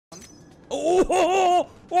Oh!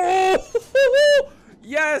 Oh!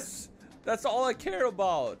 Yes! That's all I care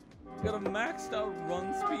about. Got a maxed out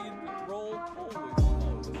run speed roll. Holy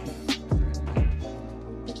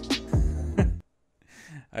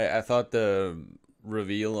I thought the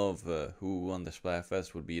reveal of who won the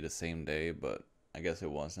Splatfest would be the same day, but I guess it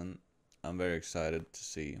wasn't. I'm very excited to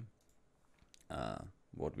see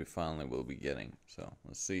what we finally will be getting. So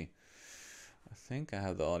let's see. I think I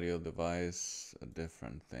have the audio device a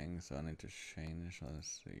different thing, so I need to change.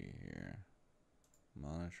 Let's see here.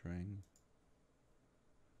 Monitoring.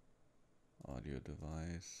 Audio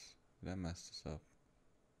device. Did I mess this up?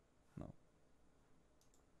 No.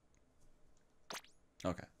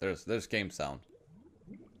 Okay, there's game sound.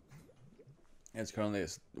 It's currently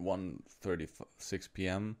 1:36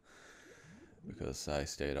 p.m. because I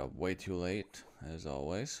stayed up way too late, as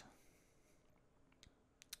always.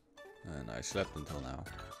 And I slept until now.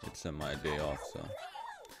 It's my day off, so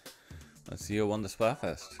let's see who won the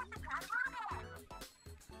Splatfest.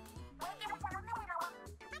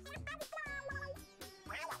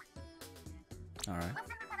 Alright.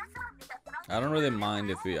 I don't really mind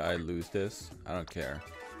if I lose this. I don't care.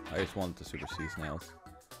 I just want the Super Sea Snails.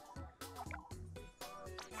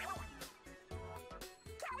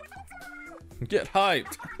 Get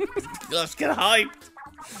hyped! Let's get hyped!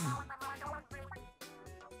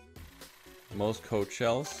 Most coach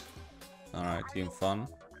shells. Alright, team fun.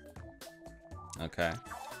 Okay.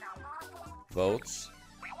 Votes.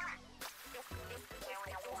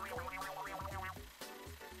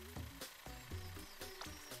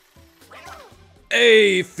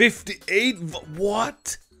 Hey, 58?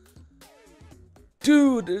 What?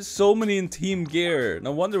 Dude, there's so many in team gear.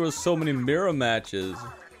 No wonder there was so many mirror matches.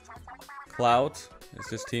 Clout. Is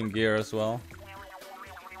this team gear as well?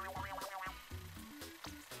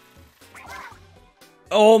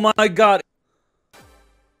 Oh my god.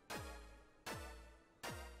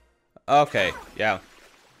 Okay, yeah.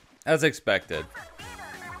 As expected.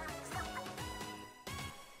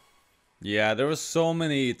 Yeah, there was so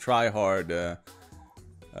many try-hard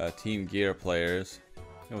team gear players.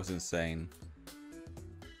 It was insane.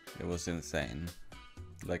 It was insane.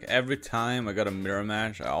 Like every time I got a mirror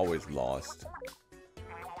match, I always lost.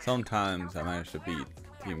 Sometimes I managed to beat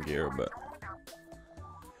team gear, but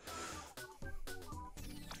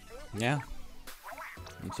yeah,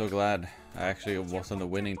 I'm so glad I actually was on the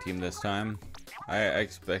winning team this time. I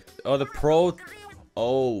expect. Oh, the pro.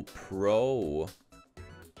 Oh, pro.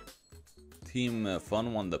 Team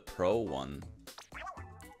Fun won the pro one.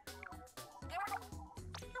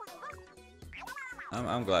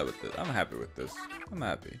 I'm glad with this. I'm happy with this. I'm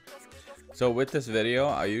happy. So with this video,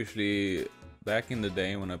 I usually, back in the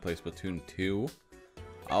day when I played Splatoon 2,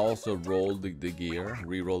 I also rolled the gear,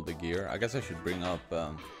 re-rolled the gear. I guess I should bring up,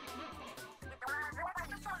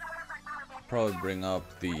 probably bring up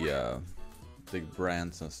the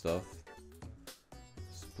brands and stuff.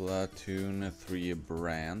 Splatoon 3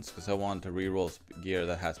 brands, because I want to re-roll gear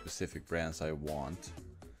that has specific brands I want.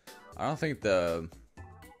 I don't think the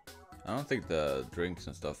drinks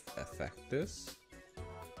and stuff affect this.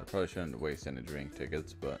 I probably shouldn't waste any drink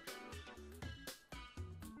tickets, but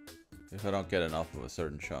if I don't get enough of a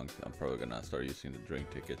certain chunk, I'm probably gonna start using the drink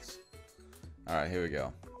tickets. Alright, here we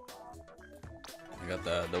go. I got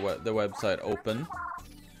the website open.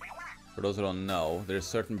 For those who don't know, there's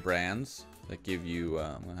certain brands that give you,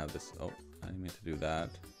 I'm gonna have this, oh, I didn't mean to do that.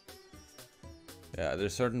 Yeah,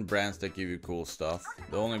 there's certain brands that give you cool stuff.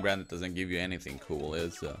 The only brand that doesn't give you anything cool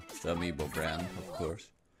is the Amiibo brand, of course.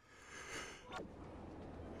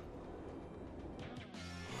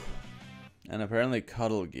 And apparently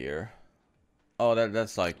Cuddle Gear. Oh,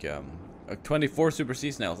 that's like 24 Super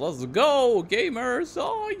Sea Snails. Let's go, gamers!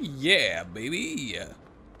 Oh yeah, baby!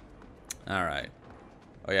 Alright.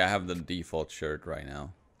 Oh yeah, I have the default shirt right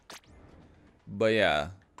now. But yeah.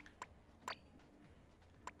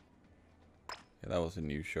 Yeah, that was a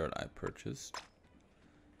new shirt I purchased.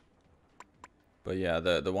 But yeah,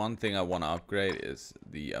 the one thing I want to upgrade is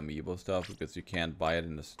the Amiibo stuff, because you can't buy it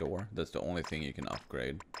in the store. That's the only thing you can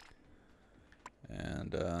upgrade.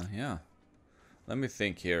 And yeah. Let me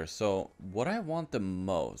think here. So, what I want the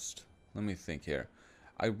most... Let me think here.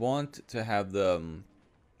 I want to have the...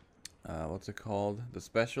 what's it called? The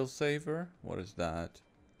Special Saver? What is that?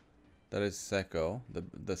 That is Secco.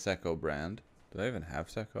 The Secco brand. Do I even have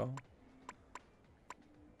Secco?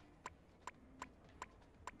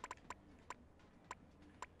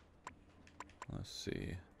 Let's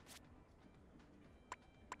see.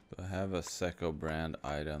 Do I have a Secco brand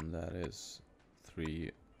item that is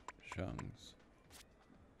 3 chunks?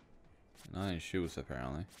 9 shoes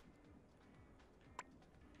apparently.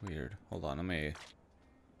 Weird. Hold on, let me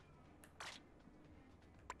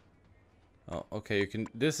Oh, okay, you can,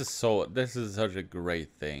 this is such a great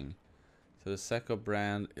thing. So the Seco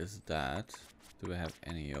brand is that. Do we have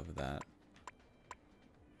any of that?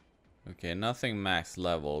 Okay, nothing max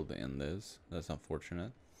leveled in this. That's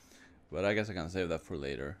unfortunate. But I guess I can save that for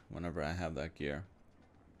later, whenever I have that gear.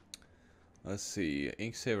 Let's see,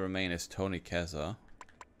 Inksaver main is Tony Keza.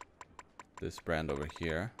 This brand over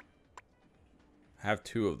here. I have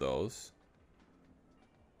 2 of those.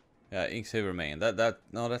 Yeah, Inksaver main. No,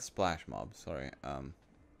 that's Splash Mob. Sorry.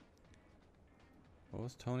 What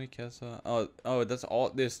was Tony Kesa? Oh, that's all.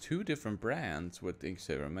 There's 2 different brands with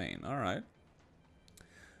Inksaver main. All right.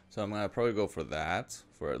 So I'm gonna probably go for that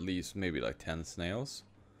for at least maybe like 10 snails.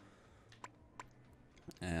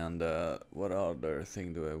 And what other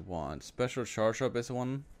thing do I want? Special charge up is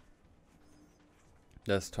one.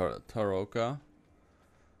 That's Taroka.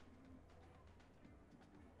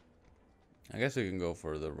 I guess we can go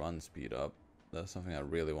for the run speed up. That's something I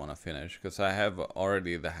really want to finish because I have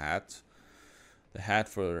already the hat. The hat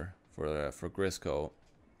for Grisco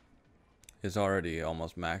is already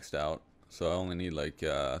almost maxed out. So I only need like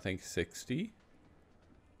I think 60.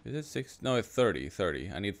 Is it 60? No, it's 30.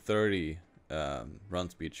 30. I need 30 run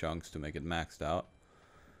speed chunks to make it maxed out.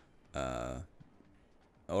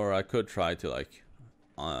 Or I could try to like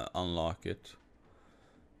unlock it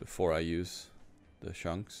before I use the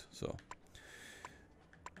chunks. So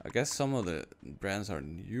I guess some of the brands are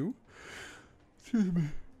new. Excuse me.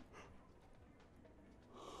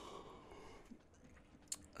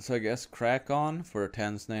 So I guess Crack On for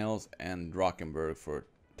 10 snails and Rockenberg for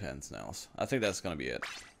 10 snails. I think that's gonna be it.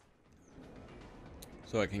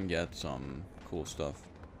 So I can get some cool stuff.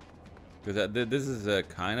 Because this is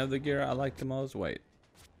kind of the gear I like the most. Wait.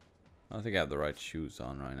 I don't think I have the right shoes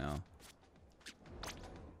on right now.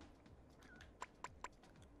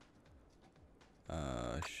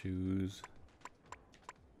 Shoes.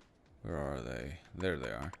 Where are they? There they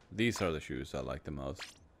are. These are the shoes I like the most.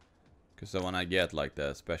 Because when I get like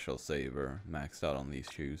the special saver maxed out on these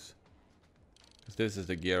shoes. Because this is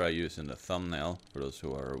the gear I use in the thumbnail. For those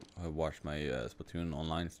who have watched my Splatoon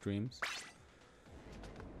online streams.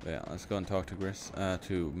 But yeah, let's go and talk to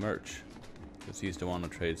Merch. Because he's the one who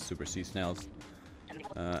trades Super Sea Snails.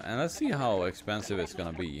 And let's see how expensive it's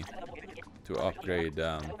gonna be to upgrade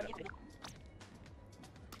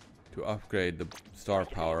the star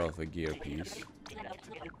power of a gear piece.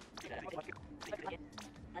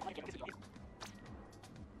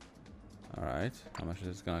 Alright, how much is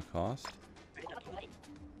this gonna cost?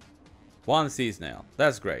 1 sea snail.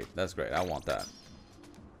 That's great. That's great. I want that.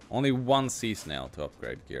 Only 1 sea snail to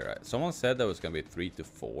upgrade gear. Someone said that was gonna be 3 to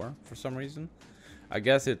 4 for some reason. I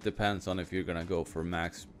guess it depends on if you're gonna go for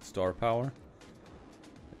max star power.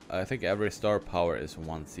 I think every star power is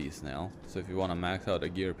 1 sea snail. So if you want to max out a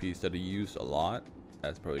gear piece that you use a lot,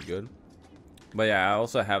 that's probably good. But yeah, I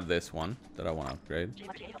also have this one that I want to upgrade.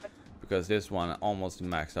 Because this one almost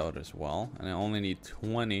maxed out as well. And I only need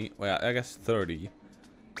 20, well I guess 30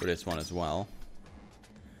 for this one as well.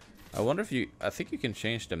 I wonder if I think you can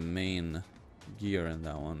change the main gear in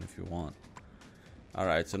that one if you want.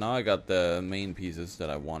 Alright, so now I got the main pieces that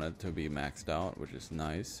I wanted to be maxed out, which is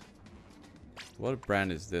nice. What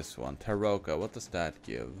brand is this one? Taroka, what does that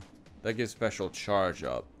give? That gives special charge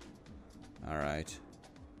up. Alright.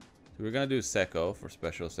 So we're gonna do Seco for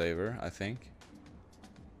special saver, I think.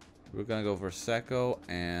 We're gonna go for Seco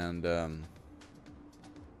and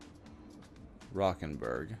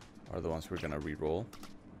Rockenberg are the ones we're gonna reroll.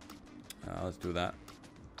 Let's do that.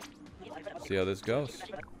 See how this goes.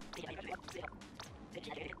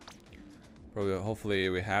 Probably, hopefully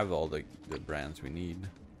we have all the brands we need.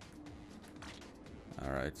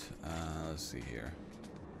 Alright, let's see here.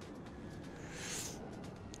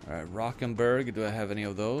 Alright, Rockenberg, do I have any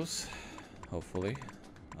of those? Hopefully.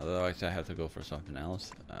 Otherwise I have to go for something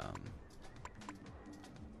else.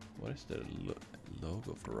 What is the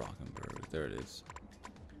logo for Rockenberg? There it is.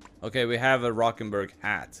 Okay, we have a Rockenberg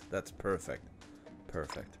hat. That's perfect.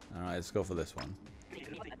 Perfect. Alright, let's go for this one.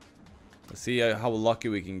 Let's see how lucky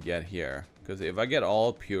we can get here. Because if I get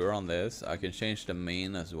all pure on this, I can change the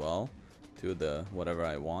main as well to the whatever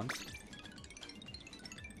I want.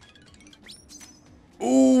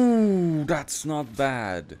 Ooh, that's not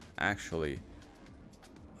bad, actually.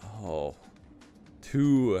 Oh,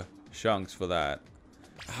 2 chunks for that.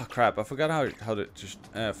 Oh crap! I forgot how to just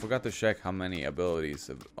forgot to check how many abilities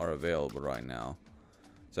are available right now.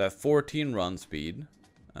 So I have 14 run speed.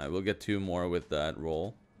 We'll get 2 more with that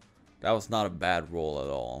roll. That was not a bad roll at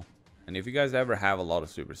all. And if you guys ever have a lot of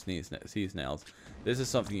super sea snails, this is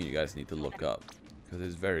something you guys need to look up because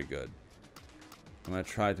it's very good. I'm gonna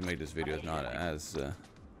try to make this video not as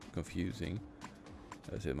confusing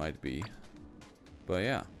as it might be. But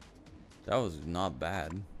yeah, that was not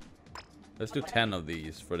bad. Let's do 10 of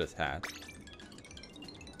these for this hat.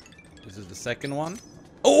 This is the second one.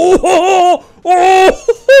 Oh!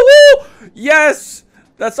 Oh! Yes!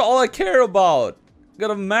 That's all I care about.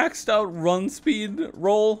 Got a maxed out run speed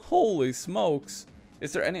roll. Holy smokes.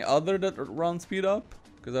 Is there any other that run speed up?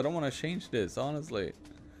 Because I don't want to change this, honestly.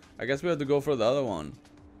 I guess we have to go for the other one.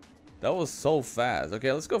 That was so fast.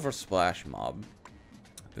 Okay, let's go for Splash Mob.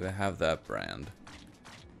 Do I have that brand?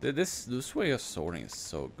 This way of sorting is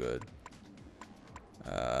so good.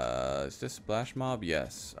 Is this Splash Mob?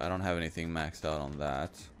 Yes. I don't have anything maxed out on that.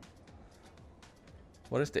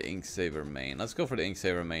 What is the Ink Saver main? Let's go for the Ink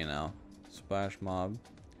Saver main now. Splash Mob.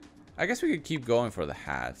 I guess we could keep going for the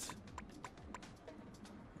hat.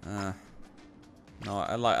 No,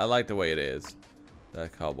 I like the way it is.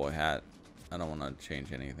 That cowboy hat. I don't want to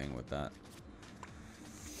change anything with that.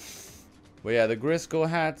 But yeah, the Grisco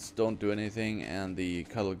hats don't do anything, and the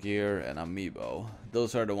Cuddle Gear and Amiibo.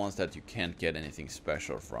 Those are the ones that you can't get anything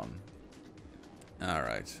special from.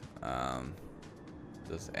 Alright.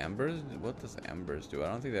 Does Embers? What does Embers do? I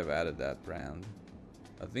don't think they've added that brand.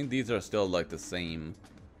 I think these are still like the same.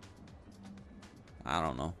 I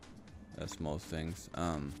don't know. That's most things.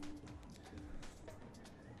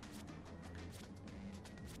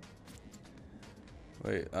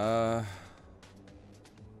 Wait,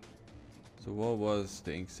 so what was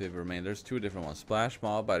the Ink Saver main? There's two different ones. Splash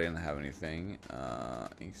Mob, I didn't have anything.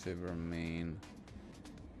 Ink Saver main.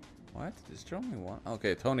 What? Is there only one?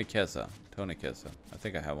 Okay, Tony Kessa. Tony Kessa. I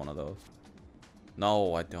think I have one of those.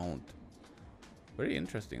 No, I don't. Very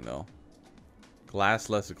interesting though.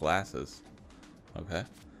 Glassless glasses. Okay.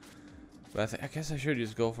 But I guess I should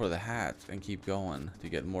just go for the hat and keep going to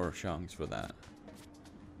get more chunks for that.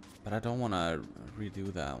 But I don't want to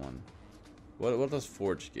redo that one. What does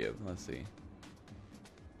Forge give? Let's see.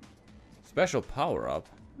 Special power up.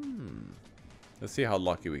 Let's see how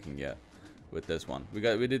lucky we can get with this one. We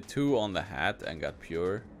did 2 on the hat and got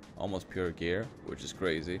pure, almost pure gear, which is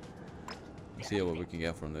crazy. Let's see what we can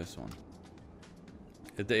get from this one.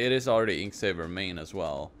 It is already Ink Saver main as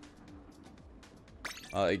well.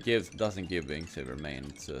 It doesn't give Ink Saver main.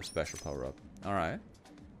 It's a special power up. All right.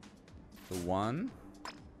 So 1.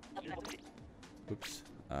 Oops.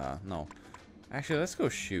 No. Actually, let's go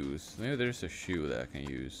shoes. Maybe there's a shoe that I can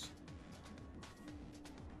use.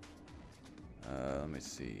 Let me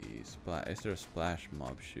see. Is there a Splash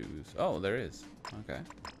Mob shoes? Oh, there is. Okay.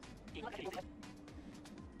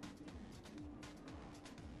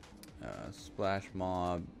 Splash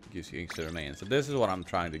Mob gives you Ink Saver main. So this is what I'm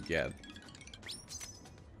trying to get.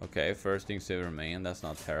 Okay, first Ink Saver main. That's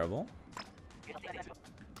not terrible.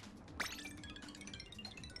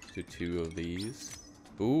 Do 2 of these.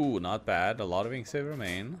 Ooh, not bad. A lot of Ink Saver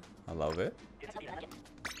main. I love it.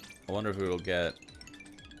 I wonder if we will get...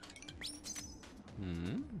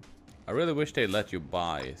 I really wish they'd let you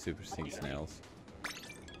buy Super Stink Snails.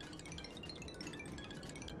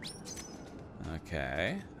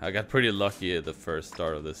 Okay. I got pretty lucky at the first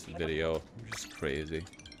start of this video, which is crazy.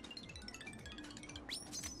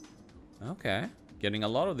 Okay. Getting a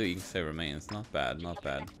lot of the Ink Saver mains. Not bad, not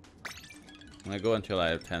bad. I'm gonna go until I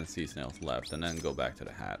have 10 sea snails left and then go back to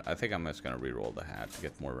the hat. I think I'm just gonna re-roll the hat to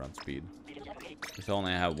get more run speed. Because I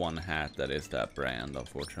only have one hat that is that brand,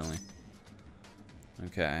 unfortunately.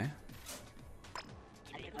 Okay.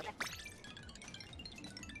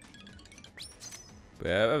 But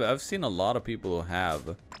yeah, I've seen a lot of people who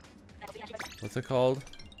have... What's it called?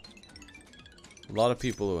 A lot of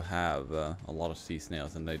people who have a lot of sea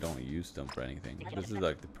snails and they don't use them for anything. This is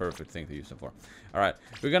like the perfect thing to use them for. Alright,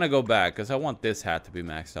 we're gonna go back because I want this hat to be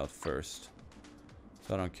maxed out first.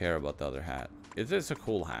 So I don't care about the other hat. It's a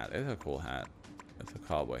cool hat. It's a cool hat. It's a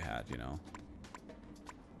cowboy hat, you know.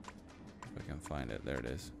 If I can find it. There it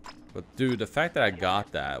is. But dude, the fact that I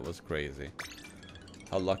got that was crazy.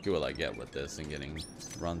 How lucky will I get with this and getting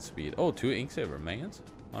run speed? Oh, 2 Ink Saver mains?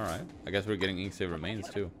 Alright. I guess we're getting Ink Saver mains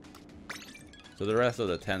too. So the rest of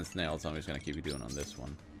the 10 snails I'm just gonna keep doing on this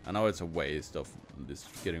one. I know it's a waste of just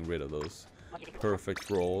getting rid of those perfect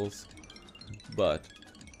rolls, but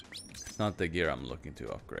it's not the gear I'm looking to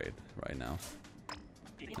upgrade right now.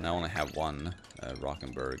 And I only have one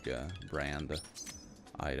Rockenberg brand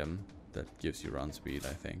item that gives you run speed,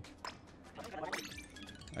 I think.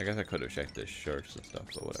 I guess I could have checked the shirts and stuff,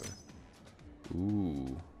 but whatever.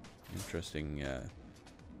 Ooh, interesting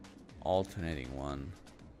alternating one.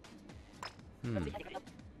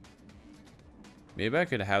 Maybe I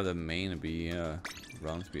could have the main be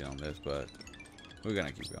run speed on this, but we're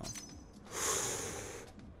gonna keep going.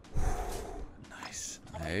 Nice,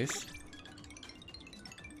 nice.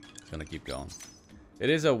 Gonna keep going. It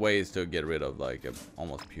is a ways to get rid of like a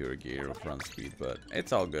almost pure gear of run speed, but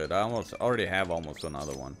it's all good. I already have almost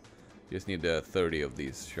another one. Just need 30 of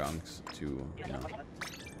these chunks to, you know,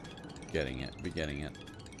 be getting it.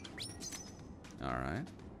 All right.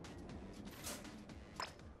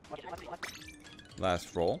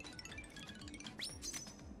 Last roll.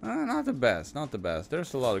 Not the best, not the best.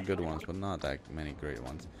 There's a lot of good ones, but not that many great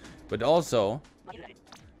ones. But also,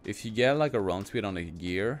 if you get like a run speed on a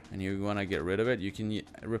gear and you want to get rid of it, you can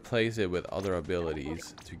replace it with other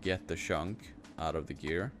abilities to get the chunk out of the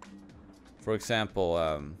gear. For example,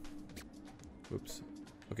 oops.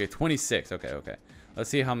 Okay, 26. Okay. Let's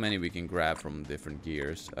see how many we can grab from different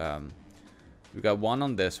gears. We got one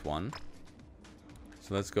on this one.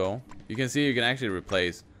 So let's go. You can see you can actually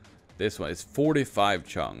replace this one. It's 45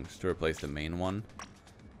 chunks to replace the main one.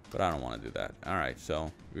 But I don't want to do that. Alright,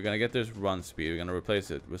 so we're going to get this run speed. We're going to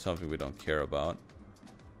replace it with something we don't care about.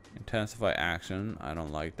 Intensify action. I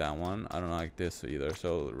don't like that one. I don't like this either,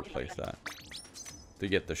 so we'll replace that. To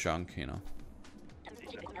get the chunk, you know.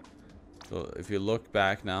 So if you look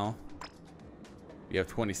back now, you have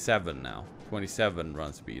 27 now. 27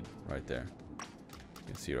 run speed right there. You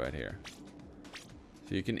can see right here.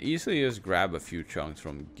 So you can easily just grab a few chunks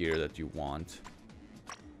from gear that you want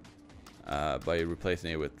by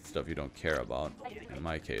replacing it with stuff you don't care about. In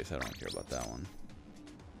my case, I don't care about that one.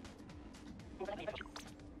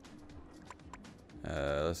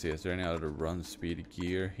 Let's see, is there any other run speed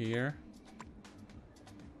gear here?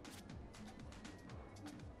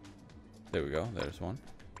 There we go, there's one.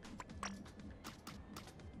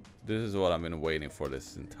 This is what I've been waiting for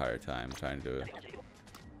this entire time, trying to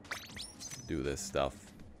do this stuff.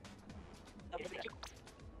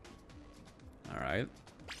 Alright.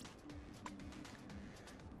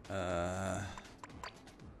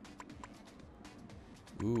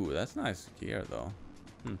 Ooh, that's nice gear though.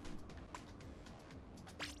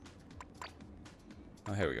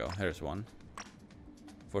 Oh, here we go. Here's one.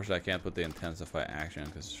 Unfortunately, I can't put the intensify action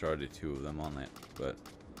because there's already 2 of them on it. But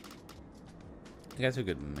I guess we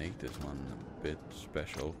could make this one a bit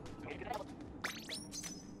special.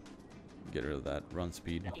 Get rid of that run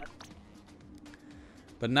speed.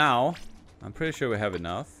 But now, I'm pretty sure we have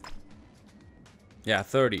enough. Yeah,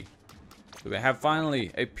 30. So we have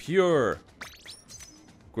finally a pure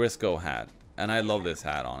Grisco hat. And I love this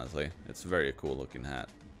hat, honestly. It's a very cool looking hat.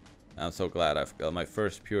 I'm so glad I've got my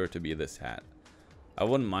first pure to be this hat. I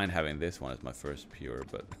wouldn't mind having this one as my first pure,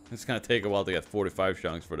 but it's gonna take a while to get 45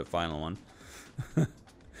 chunks for the final one.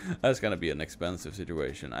 That's gonna be an expensive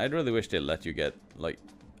situation. I really wish they let you get like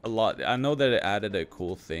a lot. I know that it added a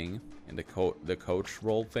cool thing in the coach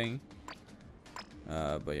roll thing,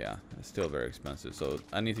 but yeah, it's still very expensive. So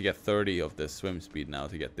I need to get 30 of this swim speed now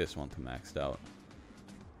to get this one to maxed out.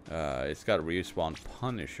 It's got respawn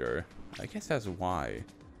Punisher. I guess that's why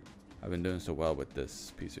I've been doing so well with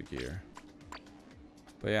this piece of gear.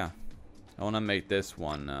 But yeah, I want to make this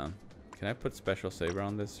one. Can I put special saber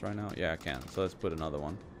on this right now? Yeah, I can. So let's put another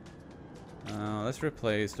one. Let's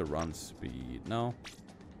replace the run speed. No.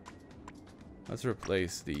 Let's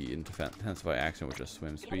replace the intensify action with just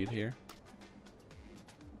swim speed here.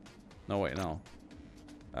 No, wait, no.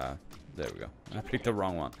 There we go. I picked the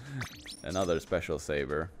wrong one. Another special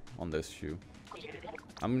saber on this shoe.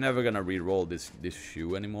 I'm never gonna re-roll this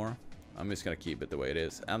shoe anymore. I'm just gonna keep it the way it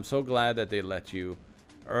is. I'm so glad that they let you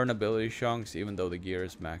earn ability chunks even though the gear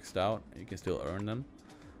is maxed out. You can still earn them.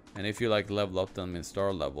 And if you like level up them in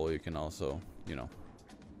star level, you can also, you know,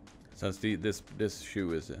 since this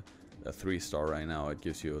shoe is a 3-star right now, it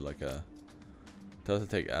gives you like a, doesn't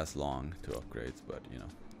take as long to upgrade, but you know,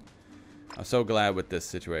 I'm so glad with this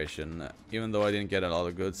situation. Even though I didn't get a lot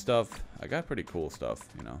of good stuff, I got pretty cool stuff,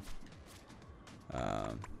 you know.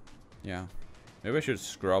 Yeah, maybe I should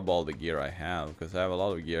scrub all the gear I have, because I have a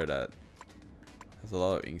lot of gear that has a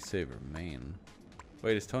lot of Inksaver main.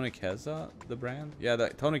 Wait, is Tony Keza the brand? Yeah,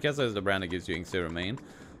 Tony Keza is the brand that gives you Inksaver main.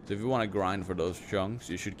 So if you want to grind for those chunks,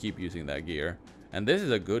 you should keep using that gear. And this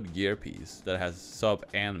is a good gear piece that has sub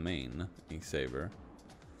and main Inksaver.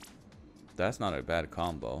 That's not a bad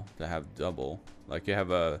combo to have double. Like you have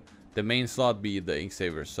the main slot be the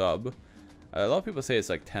Inksaver sub. A lot of people say it's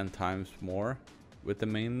like 10 times more with the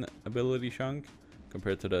main ability chunk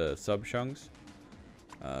compared to the sub chunks.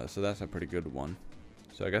 So that's a pretty good one.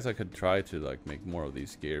 So I guess I could try to like make more of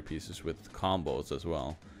these gear pieces with combos as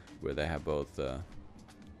well, where they have both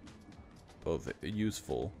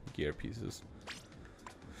useful gear pieces.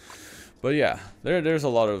 But yeah, there's a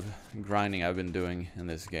lot of grinding I've been doing in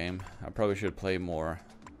this game. I probably should play more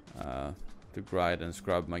to grind and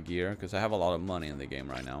scrub my gear, because I have a lot of money in the game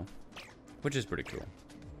right now, which is pretty cool.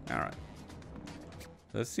 All right,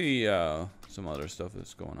 let's see some other stuff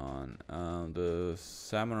is going on. The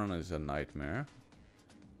salmon run is a nightmare.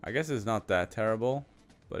 I guess it's not that terrible,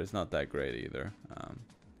 but it's not that great either.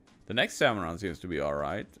 The next salmon run seems to be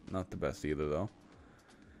alright. Not the best either, though.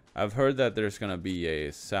 I've heard that there's gonna be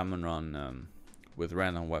a salmon run with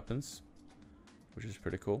random weapons, which is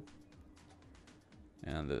pretty cool.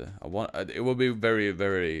 And it will be very,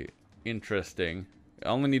 very interesting. I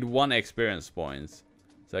only need 1 experience points,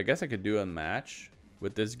 so I guess I could do a match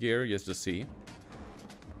with this gear just to see.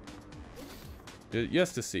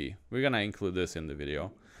 Just to see. We're gonna include this in the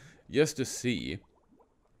video. Just to see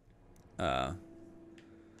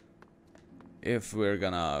if we're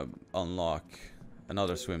gonna unlock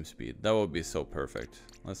another swim speed. That would be so perfect.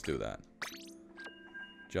 Let's do that.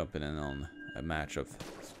 Jumping in on a match of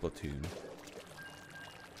Splatoon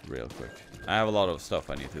real quick. I have a lot of stuff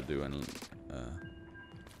I need to do, and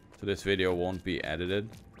so this video won't be edited.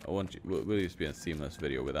 Will just be a seamless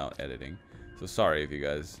video without editing. So sorry if you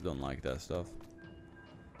guys don't like that stuff,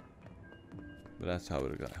 but that's how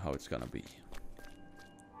it's gonna be.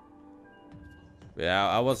 Yeah,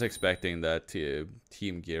 I was expecting that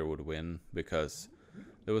Team Gear would win because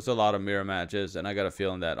there was a lot of mirror matches, and I got a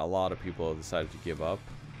feeling that a lot of people decided to give up.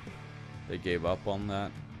 They gave up on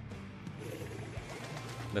that.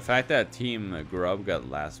 The fact that Team Grub got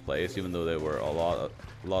last place, even though there were a lot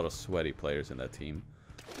of sweaty players in that team,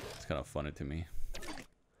 it's kind of funny to me.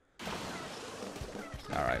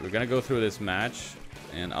 All right, we're gonna go through this match,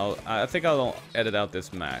 and I think I'll edit out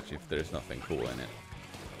this match if there's nothing cool in it.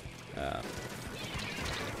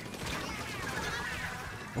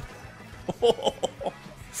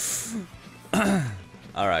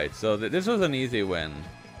 Alright, so this was an easy win.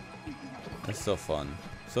 It's so fun.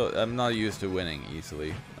 So I'm not used to winning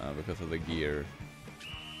easily because of the gear.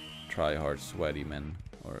 Try hard sweaty men,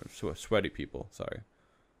 or sweaty people, sorry.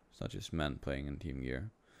 It's not just men playing in Team Gear.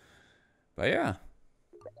 But yeah.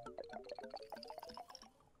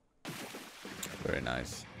 Very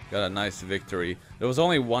nice. Got a nice victory. There was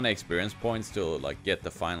only 1 experience points to like get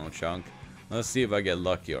the final chunk. Let's see if I get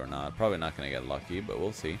lucky or not. Probably not gonna get lucky, but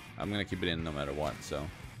we'll see. I'm gonna keep it in no matter what, so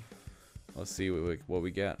let's see what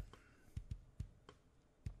we get.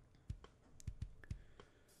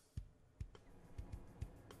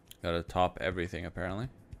 Gotta top everything apparently.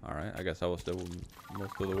 Alright, I guess I will still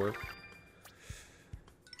most of the work.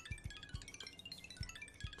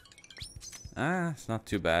 It's not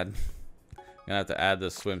too bad. Gonna have to add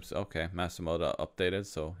the swims. Okay, master mode updated,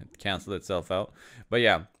 so it canceled itself out. But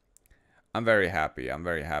yeah, I'm very happy. I'm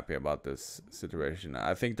very happy about this situation.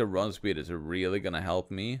 I think the run speed is really gonna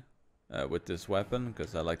help me with this weapon,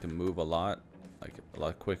 because I like to move a lot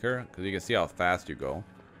quicker. Because you can see how fast you go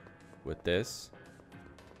with this.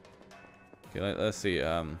 Okay, let's see.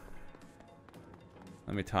 Let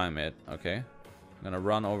me time it. Okay, I'm gonna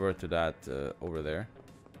run over to that over there.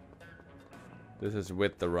 This is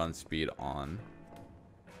with the run speed on.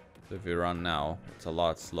 So if you run now, it's a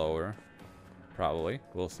lot slower. Probably.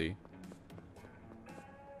 We'll see.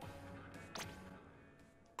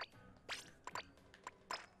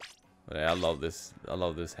 But yeah, I love this. I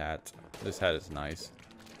love this hat. This hat is nice.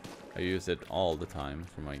 I use it all the time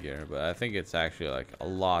for my gear, but I think it's actually like a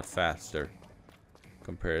lot faster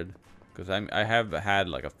compared, because I have had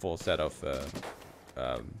like a full set of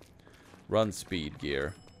run speed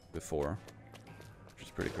gear before, which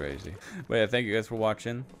is pretty crazy. But yeah, thank you guys for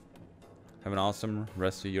watching. Have an awesome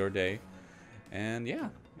rest of your day, and yeah,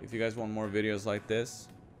 if you guys want more videos like this,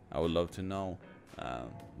 I would love to know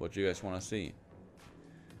what you guys want to see,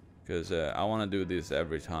 because I want to do this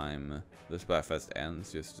every time the Splatfest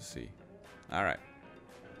ends, just to see. Alright,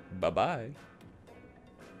 bye bye.